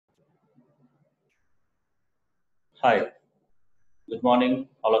Hi, good morning,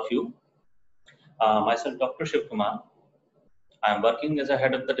 all of you. Myself, Dr. Shiv Kumar. I am working as a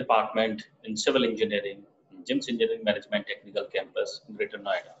head of the department in civil engineering in GIMS Engineering Management Technical Campus in Greater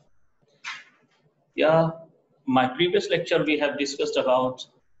Noida. Yeah, my previous lecture we have discussed about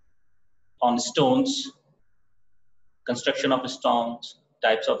on stones, construction of stones,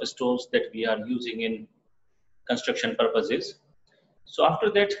 types of stones that we are using in construction purposes. So after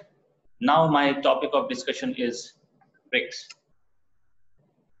that, now my topic of discussion is bricks.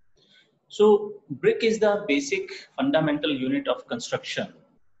 So brick is the basic fundamental unit of construction.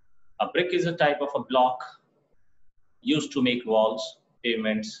 A brick is a type of a block used to make walls,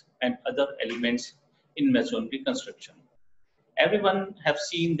 pavements, and other elements in masonry construction. Everyone have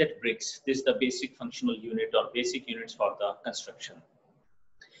seen that bricks. This is the basic functional unit or basic units for the construction.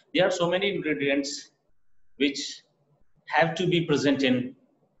 There are so many ingredients which have to be present in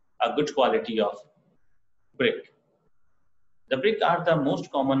a good quality of brick. The brick are the most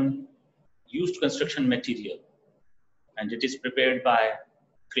common used construction material, and it is prepared by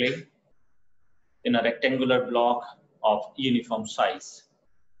clay in a rectangular block of uniform size.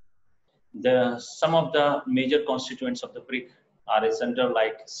 Some of the major constituents of the brick are essential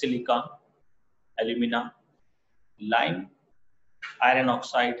like silica, alumina, lime, iron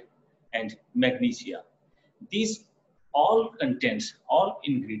oxide, and magnesia. These all contents, all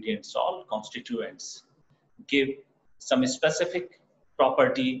ingredients, all constituents give some specific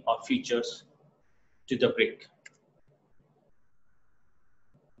property or features to the brick.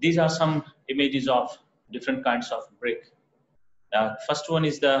 These are some images of different kinds of brick. First one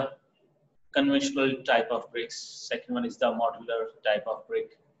is the conventional type of bricks. Second one is the modular type of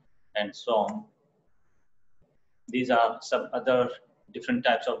brick, and so on. These are some other different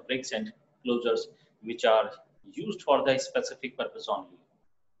types of bricks and closures which are used for the specific purpose only.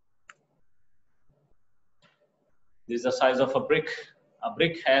 This is the size of a brick. A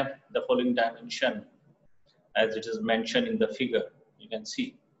brick have the following dimension as it is mentioned in the figure. You can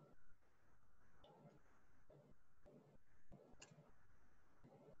see.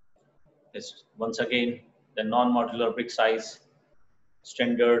 This once again the non-modular brick size,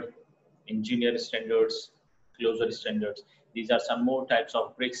 standard, engineer standards, closure standards. These are some more types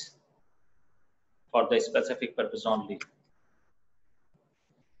of bricks for the specific purpose only.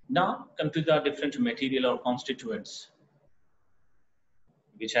 Now come to the different material or constituents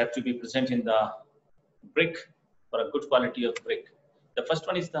which have to be present in the brick for a good quality of brick. The first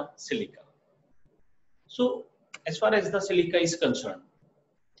one is the silica. So as far as the silica is concerned,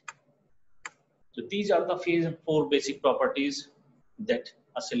 so these are the four basic properties that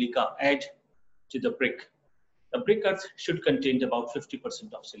a silica add to the brick. The brick earth should contain about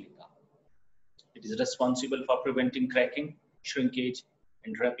 50% of silica. It is responsible for preventing cracking, shrinkage,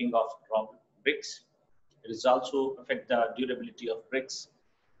 and wrapping of raw bricks. It is also affect the durability of bricks.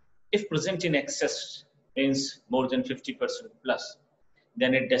 If present in excess, means more than 50% plus,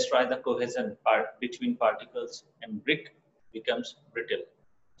 then it destroys the cohesion between particles and brick becomes brittle.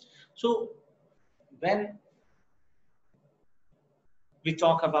 So when we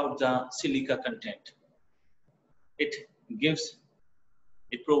talk about the silica content, it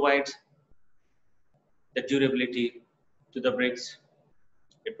provides the durability to the bricks.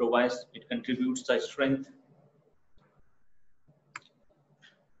 It contributes the strength.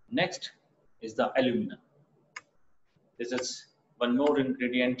 Next is the alumina. This is one more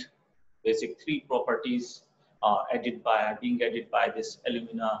ingredient. Basic three properties are being added by this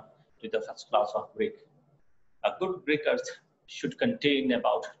alumina to the first class of brick. A good brick earth should contain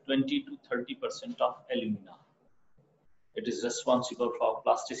about 20 to 30% of alumina. It is responsible for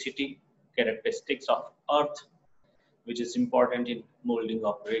plasticity, characteristics of earth, which is important in molding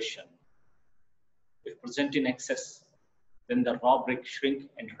operation. If present in excess, then the raw brick shrink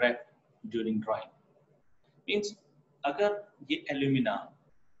and wrap during drying. Means अगर ये alumina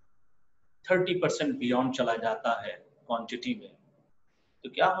 30% beyond चला जाता है quantity में, तो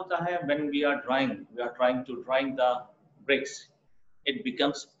क्या होता है when we are trying to drying the bricks, it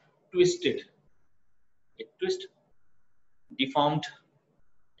becomes twisted. It twists, deformed,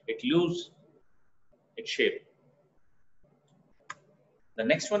 it lose its shape. The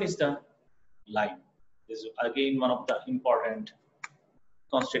next one is the lime. This is again one of the important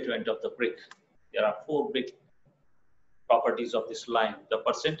constituent of the brick. There are four big properties of this lime. The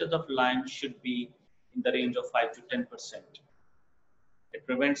percentage of lime should be in the range of 5 to 10%. It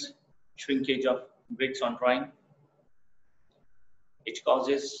prevents shrinkage of bricks on drying. It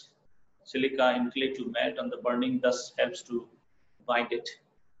causes silica in clay to melt on the burning, thus helps to bind it.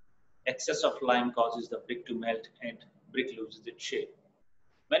 Excess of lime causes the brick to melt and brick loses its shape.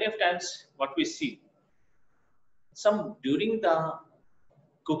 Many of times what we see, Some during the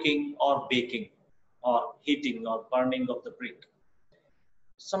cooking or baking or heating or burning of the brick,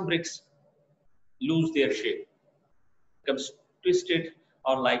 some bricks lose their shape, becomes twisted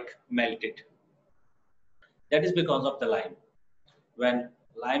or like melted. That is because of the lime. When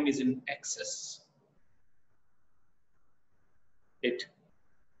lime is in excess, it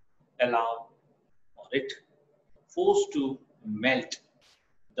allow or it forced to melt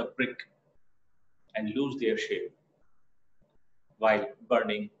the brick and lose their shape while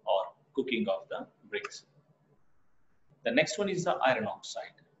burning or cooking of the bricks. The next one is the iron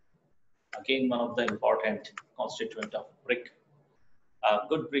oxide. Again, one of the important constituent of brick. A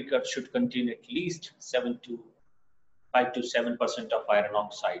good briquette should contain at least 5 to 7% of iron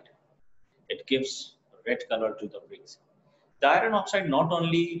oxide. It gives red color to the bricks. The iron oxide not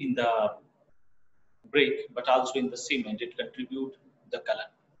only in the brick but also in the cement, it contributes the color.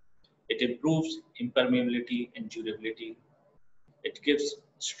 It improves impermeability and durability. It gives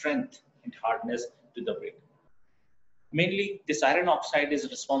strength and hardness to the brick. Mainly, this iron oxide is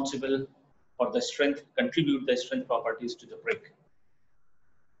responsible for the strength, contribute the strength properties to the brick.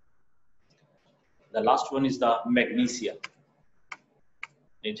 The last one is the magnesia.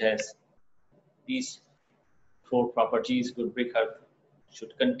 It has these four properties. Good brick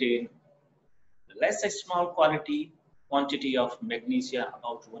should contain less a small quantity of magnesia,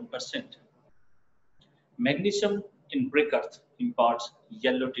 about 1%. Magnesium in brick earth imparts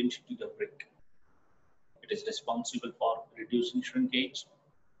yellow tint to the brick. It is responsible for reducing shrinkage.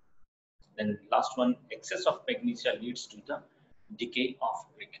 Then last one, excess of magnesia leads to the decay of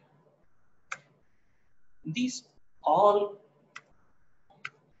brick. These all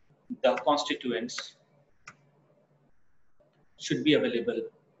the constituents should be available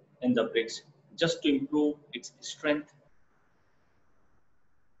in the bricks just to improve its strength,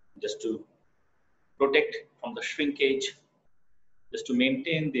 just to protect from the shrinkage, just to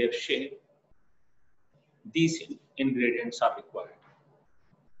maintain their shape. These ingredients are required.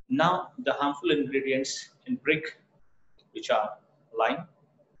 Now, the harmful ingredients in brick, which are lime.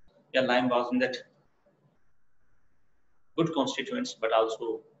 Yeah, lime wasn't that good constituents, but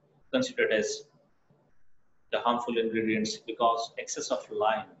also considered as the harmful ingredients because excess of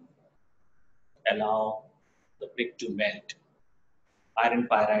lime allow the brick to melt. Iron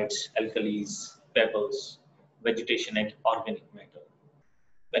pyrites, alkalis, pebbles, vegetation, and organic matter.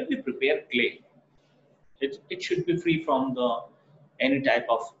 When we prepare clay, it should be free from any type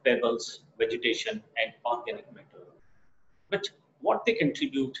of pebbles, vegetation, and organic matter. But what they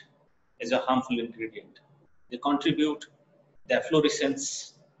contribute is a harmful ingredient. They contribute the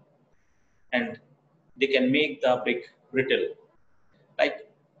efflorescence and they can make the brick brittle. Like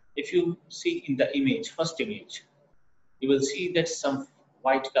if you see in the image, first image, you will see that some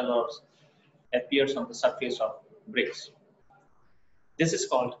white colors appears on the surface of bricks. This is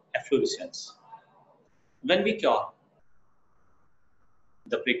called efflorescence. When we cure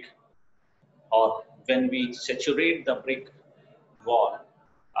the brick or when we saturate the brick wall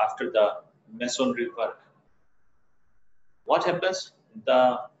after the masonry work, what happens?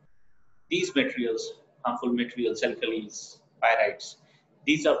 These materials, harmful materials, alkalis, pyrites,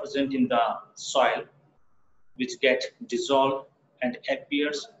 these are present in the soil which get dissolved and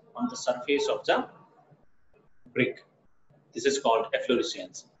appears on the surface of the brick. This is called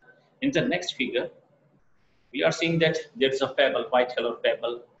efflorescence. In the next figure, we are seeing that there is a pebble, white color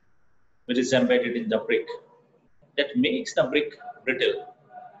pebble, which is embedded in the brick. That makes the brick brittle.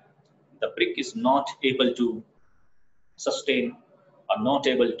 The brick is not able to sustain or not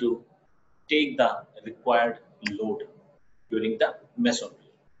able to take the required load during the masonry.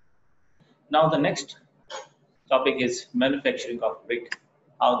 Now the next topic is manufacturing of brick,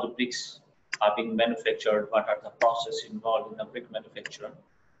 how the bricks are being manufactured, what are the processes involved in the brick manufacture.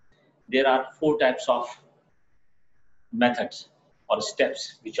 There are 4 types of methods or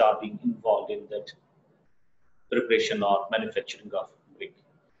steps which are being involved in that preparation or manufacturing of brick.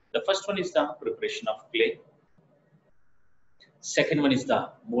 The first one is the preparation of clay. Second one is the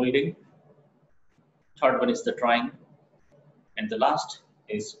molding. Third one is the drying. And the last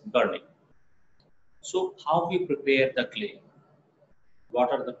is burning. So how we prepare the clay?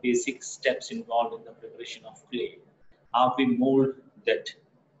 What are the basic steps involved in the preparation of clay? How we mold that?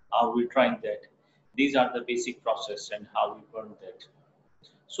 How we dry that? These are the basic process and how we burn that.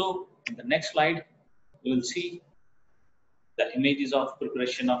 So in the next slide, you will see the images of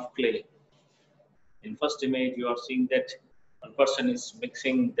preparation of clay. In first image, you are seeing that one person is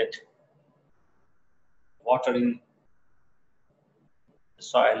mixing that water in the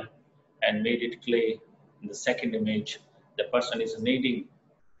soil and made it clay. In the second image, the person is kneading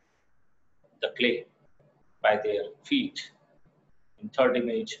the clay. by their feet. In third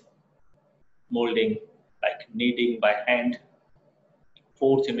image, molding like kneading by hand.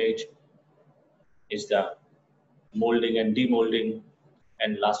 Fourth image is the molding and demolding,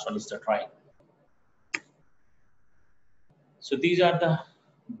 and last one is the drying. So these are the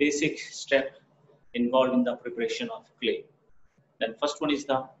basic steps involved in the preparation of clay. Then first one is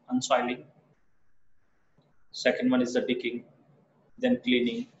the unsoiling, second one is the digging, then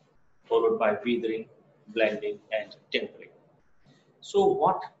cleaning, followed by weathering, blending, and tempering. So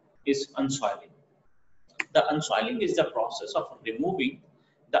what is unsoiling? The unsoiling is the process of removing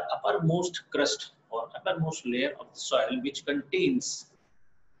the uppermost crust or uppermost layer of the soil which contains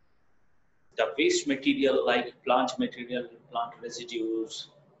the waste material like plant material, plant residues,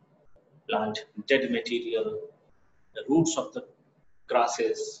 plant dead material, the roots of the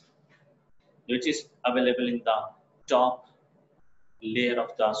grasses, which is available in the top layer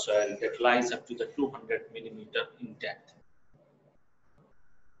of the soil that lies up to the 200 millimeter in depth.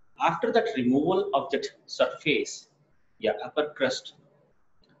 After that removal of that surface, upper crust,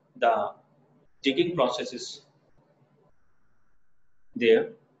 the digging process is there.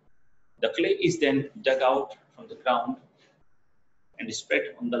 The clay is then dug out from the ground and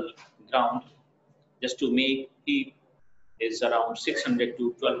spread on the ground just to make heap is around 600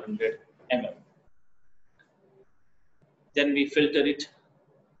 to 1200 mm. Then we filter it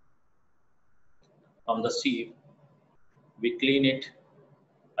from the sieve. We clean it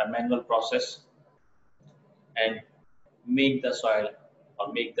by manual process and make the soil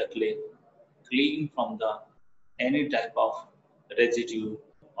or make the clay clean from the any type of residue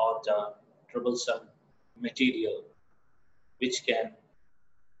or the troublesome material which can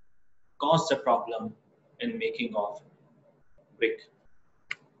cause the problem in making of brick.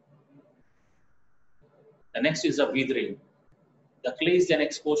 The next is the weathering. The clay is then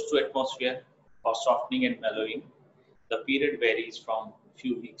exposed to atmosphere for softening and mellowing. The period varies from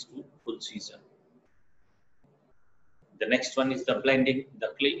few weeks to full season. The next one is the blending.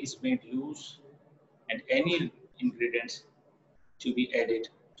 The clay is made loose and any ingredients to be added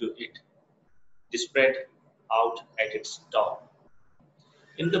to it is spread out at its top.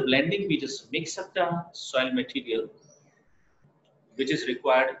 In the blending, we just mix up the soil material, which is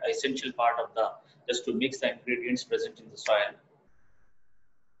required, essential part of the, just to mix the ingredients present in the soil.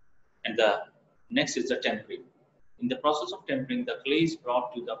 And the next is the tempering. In the process of tempering, the clay is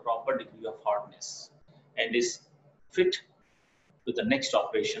brought to the proper degree of hardness and is fit to the next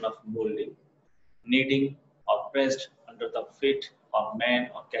operation of molding, kneading or pressed under the feet of man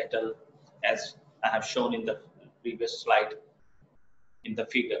or cattle, as I have shown in the previous slide in the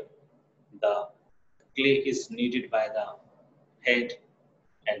figure. The clay is kneaded by the head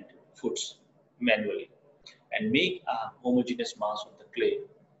and foot manually and make a homogeneous mass of the clay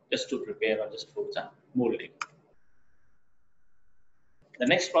just to prepare or just for the molding. The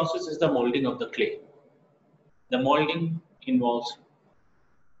next process is the molding of the clay. The molding involves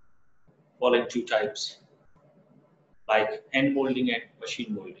following two types, like hand molding and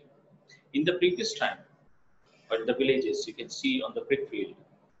machine molding. In the previous time, or in the villages, you can see on the brick field,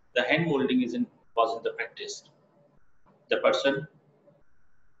 the hand molding was in the practice. The person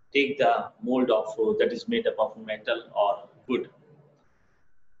take the mold of that is made up of metal or wood.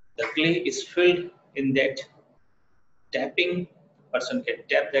 The clay is filled in that tapping. Person can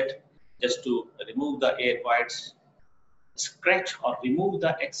tap that just to remove the air voids, scratch or remove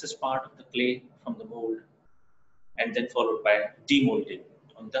the excess part of the clay from the mold, and then followed by demolding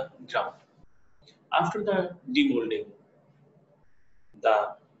on the ground. After the demolding,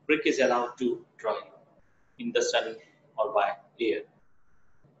 the brick is allowed to dry in the sun or by air.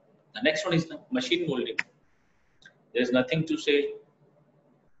 The next one is the machine molding. There is nothing to say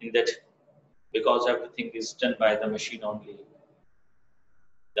in that because everything is done by the machine only.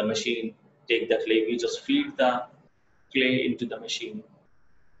 The machine take the clay, we just feed the clay into the machine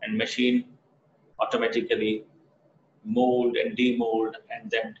and machine automatically mold and demold and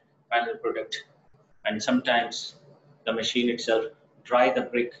then final product. And sometimes the machine itself dry the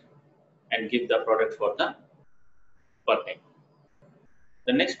brick and give the product for the burning.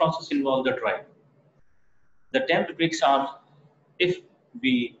 The next process involves the drying. The damped bricks are, if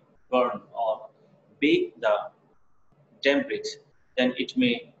we burn or bake the damp bricks, then it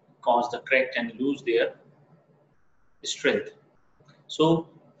may cause the crack and lose their strength. So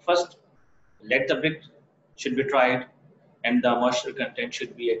first, let the brick should be dried and the moisture content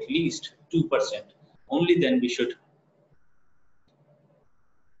should be at least 2%. Only then we should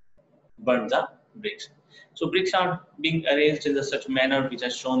burn the bricks. So bricks are being arranged in such manner which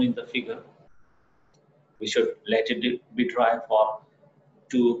is shown in the figure. We should let it be dry for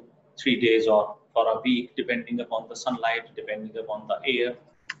 2-3 days or for a week, depending upon the sunlight, depending upon the air.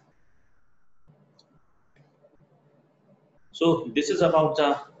 So this is about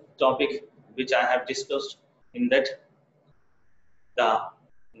the topic which I have discussed. In that, the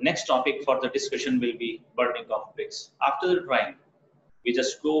next topic for the discussion will be burning of bricks. After the drying, we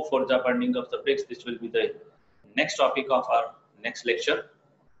just go for the burning of the bricks. This will be the next topic of our next lecture.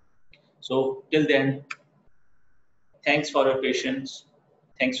 So till then, thanks for your patience.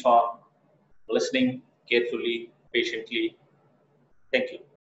 Thanks for listening carefully, patiently. Thank you.